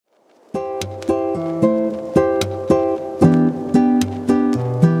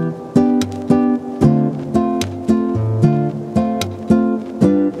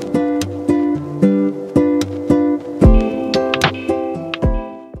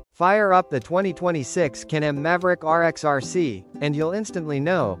Fire up the 2026 Can-Am Maverick RX-RC, and you'll instantly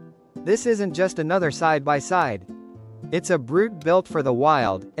know. This isn't just another side-by-side. It's a brute built for the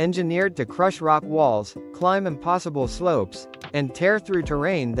wild, engineered to crush rock walls, climb impossible slopes, and tear through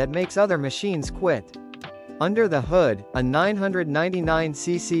terrain that makes other machines quit. Under the hood, a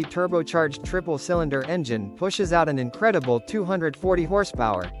 999cc turbocharged triple-cylinder engine pushes out an incredible 240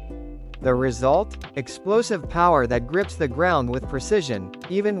 horsepower. The result? Explosive power that grips the ground with precision,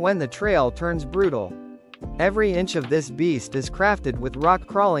 even when the trail turns brutal. Every inch of this beast is crafted with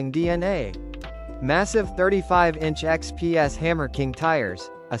rock-crawling DNA. Massive 35-inch XPS Hammer King tires,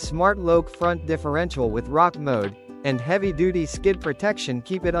 a smart Loke front differential with rock mode, and heavy-duty skid protection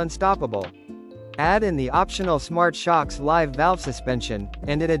keep it unstoppable. Add in the optional Smart Shocks live valve suspension,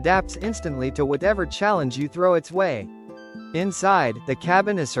 and it adapts instantly to whatever challenge you throw its way. Inside, the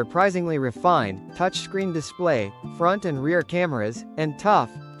cabin is surprisingly refined, touchscreen display, front and rear cameras, and tough,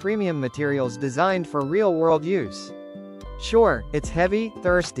 premium materials designed for real-world use. Sure, it's heavy,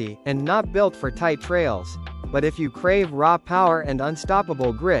 thirsty, and not built for tight trails. But if you crave raw power and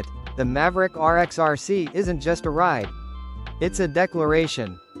unstoppable grit, the Maverick RX-RC isn't just a ride. It's a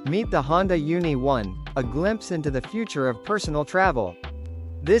declaration. Meet the Honda Uni 1, a glimpse into the future of personal travel.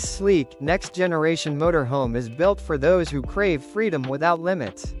 This sleek, next-generation motorhome is built for those who crave freedom without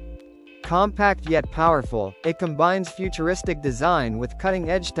limits. Compact yet powerful, it combines futuristic design with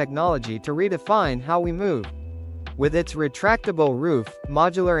cutting-edge technology to redefine how we move. With its retractable roof,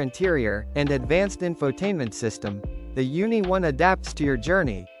 modular interior, and advanced infotainment system, the Uni 1 adapts to your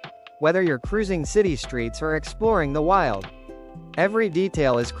journey. Whether you're cruising city streets or exploring the wild, every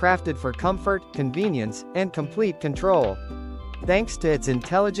detail is crafted for comfort, convenience, and complete control. Thanks to its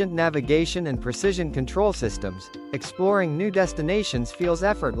intelligent navigation and precision control systems, exploring new destinations feels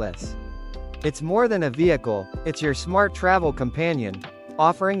effortless. It's more than a vehicle, it's your smart travel companion,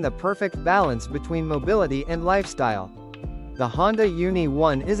 offering the perfect balance between mobility and lifestyle. The Honda Uni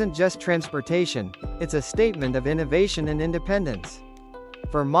 1 isn't just transportation, it's a statement of innovation and independence.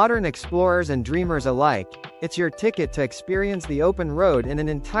 For modern explorers and dreamers alike, it's your ticket to experience the open road in an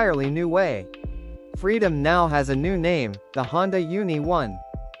entirely new way. Freedom now has a new name, the Honda Uni 1.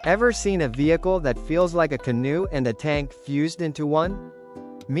 Ever seen a vehicle that feels like a canoe and a tank fused into one?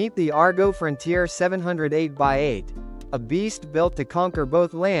 Meet the Argo Frontier 708x8, a beast built to conquer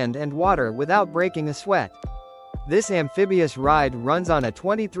both land and water without breaking a sweat. This amphibious ride runs on a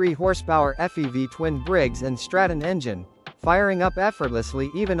 23-horsepower FEV twin Briggs & Stratton engine, firing up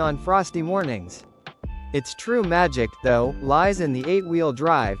effortlessly even on frosty mornings. Its true magic, though, lies in the 8-wheel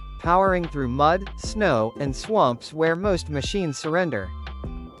drive, powering through mud, snow, and swamps where most machines surrender.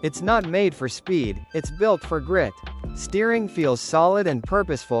 It's not made for speed, it's built for grit. Steering feels solid and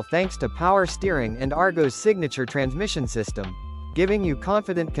purposeful thanks to power steering and Argo's signature transmission system, giving you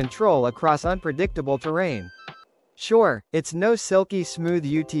confident control across unpredictable terrain. Sure, it's no silky smooth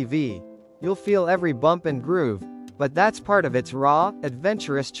UTV. You'll feel every bump and groove, but that's part of its raw,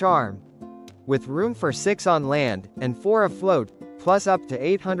 adventurous charm. With room for 6 on land, and 4 afloat, plus up to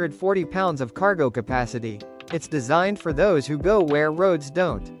 840 pounds of cargo capacity, it's designed for those who go where roads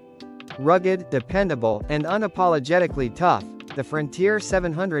don't. Rugged, dependable, and unapologetically tough, the Frontier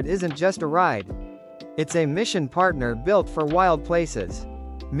 700 isn't just a ride. It's a mission partner built for wild places.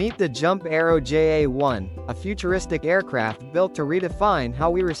 Meet the Jump Aero JA-1, a futuristic aircraft built to redefine how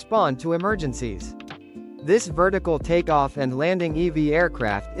we respond to emergencies. This vertical takeoff and landing EV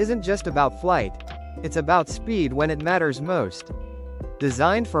aircraft isn't just about flight, it's about speed when it matters most.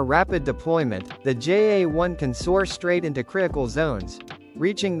 Designed for rapid deployment, the JA-1 can soar straight into critical zones,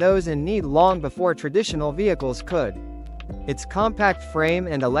 reaching those in need long before traditional vehicles could. Its compact frame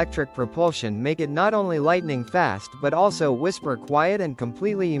and electric propulsion make it not only lightning fast but also whisper quiet and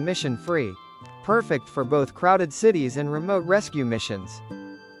completely emission-free, perfect for both crowded cities and remote rescue missions.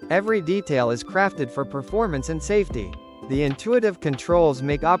 Every detail is crafted for performance and safety. The intuitive controls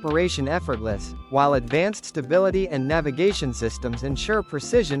make operation effortless, while advanced stability and navigation systems ensure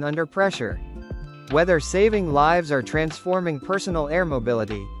precision under pressure. Whether saving lives or transforming personal air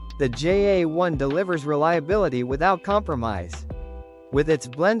mobility, the JA-1 delivers reliability without compromise. With its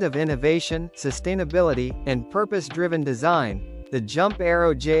blend of innovation, sustainability, and purpose-driven design, the Jump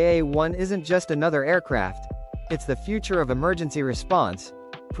Aero JA-1 isn't just another aircraft, it's the future of emergency response,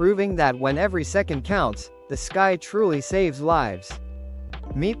 proving that when every second counts, the sky truly saves lives.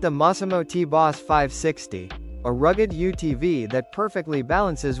 Meet the Massimo T-Boss 560, a rugged UTV that perfectly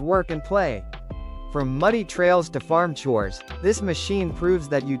balances work and play. From muddy trails to farm chores, this machine proves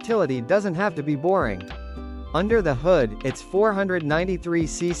that utility doesn't have to be boring. Under the hood, its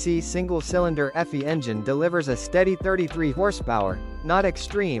 493cc single-cylinder FE engine delivers a steady 33 horsepower, not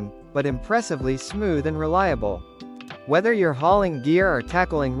extreme, but impressively smooth and reliable. Whether you're hauling gear or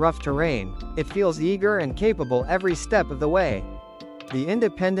tackling rough terrain, it feels eager and capable every step of the way. The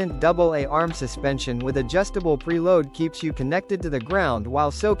independent AA arm suspension with adjustable preload keeps you connected to the ground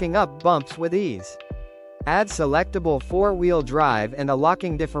while soaking up bumps with ease. Add selectable four-wheel drive and a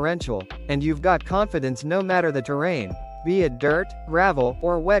locking differential, and you've got confidence no matter the terrain, be it dirt, gravel,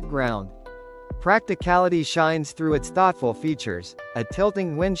 or wet ground. Practicality shines through its thoughtful features: a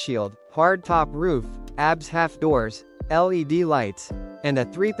tilting windshield, hard-top roof, ABS half doors, LED lights, and a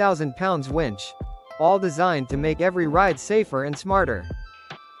 3,000 pounds winch, all designed to make every ride safer and smarter.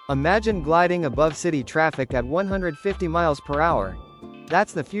 Imagine gliding above city traffic at 150 miles per hour.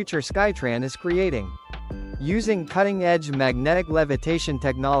 That's the future Skytran is creating. Using cutting-edge magnetic levitation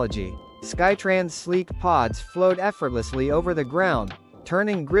technology, Skytran's sleek pods float effortlessly over the ground,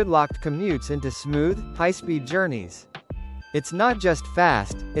 turning gridlocked commutes into smooth, high-speed journeys. It's not just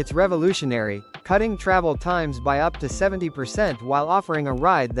fast, it's revolutionary, cutting travel times by up to 70% while offering a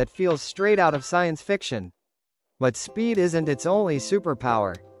ride that feels straight out of science fiction. But speed isn't its only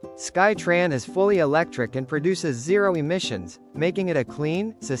superpower. Skytran is fully electric and produces zero emissions, making it a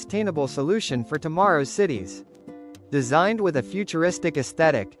clean, sustainable solution for tomorrow's cities. Designed with a futuristic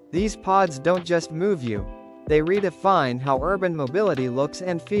aesthetic, these pods don't just move you, they redefine how urban mobility looks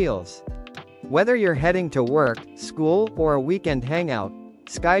and feels. Whether you're heading to work, school, or a weekend hangout,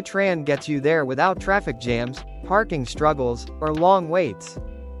 Skytran gets you there without traffic jams, parking struggles, or long waits.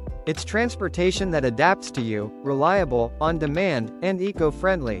 It's transportation that adapts to you, reliable, on demand, and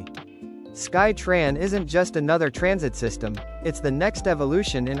eco-friendly. Skytran isn't just another transit system, it's the next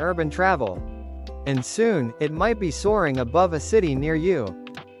evolution in urban travel. And soon, it might be soaring above a city near you.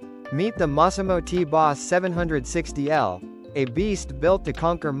 Meet the Massimo T-Boss 760L, a beast built to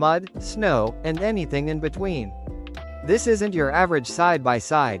conquer mud, snow, and anything in between. This isn't your average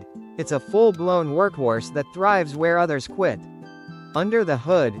side-by-side, it's a full-blown workhorse that thrives where others quit. Under the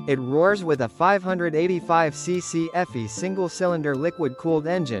hood, it roars with a 585cc FE single-cylinder liquid-cooled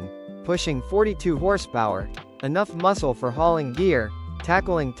engine, pushing 42 horsepower, enough muscle for hauling gear,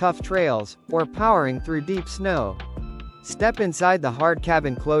 tackling tough trails, or powering through deep snow. Step inside the hard cab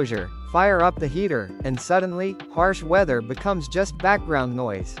enclosure, fire up the heater, and suddenly, harsh weather becomes just background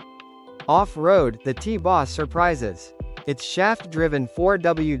noise. Off-road, the T-Boss surprises. Its shaft-driven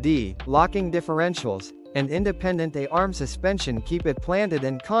 4WD, locking differentials, and independent A-arm suspension keep it planted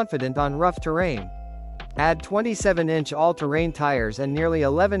and confident on rough terrain. Add 27-inch all-terrain tires and nearly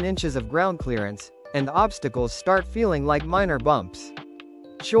 11 inches of ground clearance, and obstacles start feeling like minor bumps.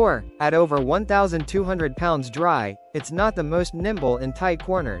 Sure, at over 1,200 pounds dry, it's not the most nimble in tight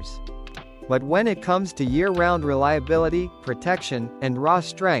corners. But when it comes to year-round reliability, protection, and raw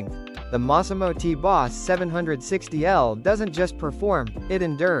strength, the Massimo T-Boss 760L doesn't just perform, it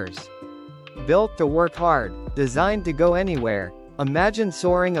endures. Built to work hard, designed to go anywhere, imagine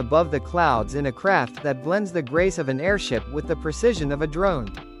soaring above the clouds in a craft that blends the grace of an airship with the precision of a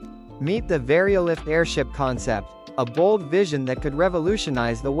drone. Meet the Variolift airship concept, a bold vision that could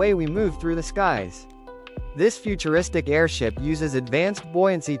revolutionize the way we move through the skies. This futuristic airship uses advanced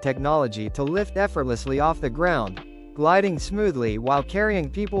buoyancy technology to lift effortlessly off the ground, gliding smoothly while carrying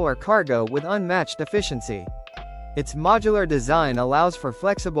people or cargo with unmatched efficiency. Its modular design allows for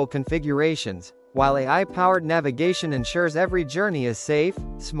flexible configurations, while AI-powered navigation ensures every journey is safe,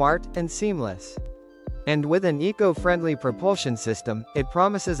 smart, and seamless. And with an eco-friendly propulsion system, it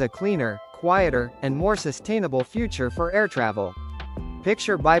promises a cleaner, quieter, and more sustainable future for air travel.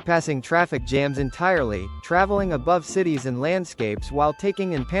 Picture bypassing traffic jams entirely, traveling above cities and landscapes while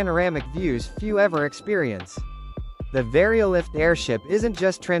taking in panoramic views few ever experience. The Variolift airship isn't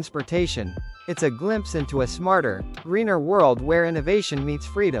just transportation, it's a glimpse into a smarter, greener world where innovation meets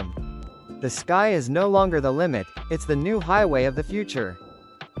freedom. The sky is no longer the limit, it's the new highway of the future.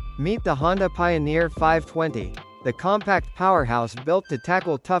 Meet the Honda Pioneer 520, the compact powerhouse built to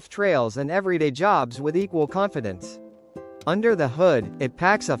tackle tough trails and everyday jobs with equal confidence. Under the hood, it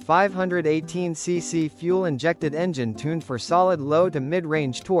packs a 518cc fuel-injected engine tuned for solid low to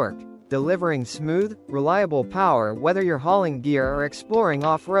mid-range torque, delivering smooth, reliable power whether you're hauling gear or exploring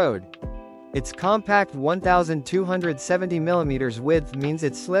off-road. Its compact 1,270mm width means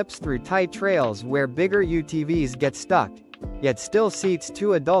it slips through tight trails where bigger UTVs get stuck, yet still seats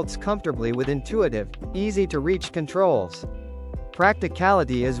two adults comfortably with intuitive, easy-to-reach controls.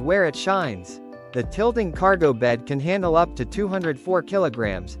 Practicality is where it shines. The tilting cargo bed can handle up to 204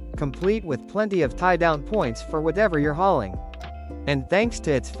 kilograms, complete with plenty of tie-down points for whatever you're hauling. And thanks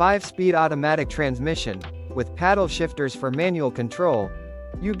to its 5-speed automatic transmission, with paddle shifters for manual control,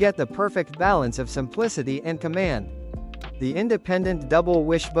 you get the perfect balance of simplicity and command. The independent double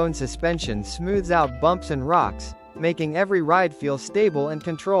wishbone suspension smooths out bumps and rocks, making every ride feel stable and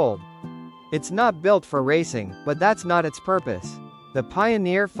controlled. It's not built for racing, but that's not its purpose. The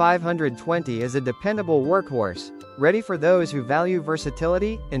Pioneer 520 is a dependable workhorse, ready for those who value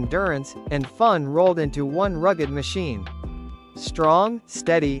versatility, endurance, and fun rolled into one rugged machine. Strong,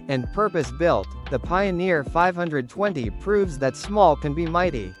 steady, and purpose-built, the Pioneer 520 proves that small can be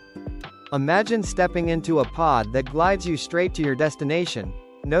mighty. Imagine stepping into a pod that glides you straight to your destination.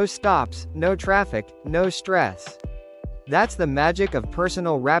 No stops, no traffic, no stress. That's the magic of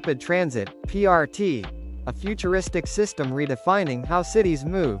Personal Rapid Transit, PRT, a futuristic system redefining how cities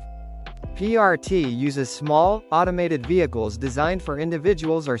move. PRT uses small, automated vehicles designed for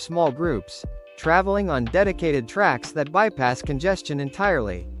individuals or small groups, traveling on dedicated tracks that bypass congestion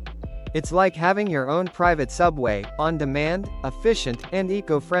entirely. It's like having your own private subway, on demand, efficient, and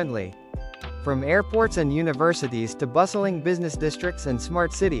eco-friendly. From airports and universities to bustling business districts and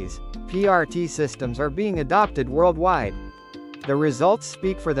smart cities, PRT systems are being adopted worldwide. The results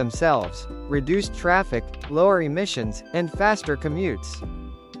speak for themselves: reduced traffic, lower emissions, and faster commutes.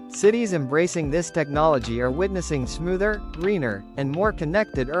 Cities embracing this technology are witnessing smoother, greener, and more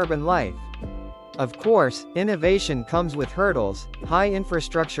connected urban life. Of course, innovation comes with hurdles. High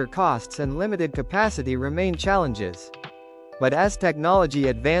infrastructure costs and limited capacity remain challenges. But as technology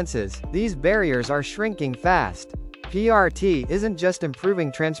advances, these barriers are shrinking fast. PRT isn't just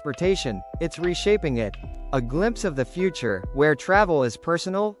improving transportation, it's reshaping it. A glimpse of the future, where travel is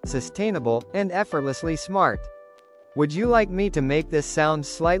personal, sustainable, and effortlessly smart. Would you like me to make this sound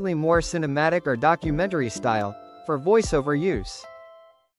slightly more cinematic or documentary style, for voiceover use?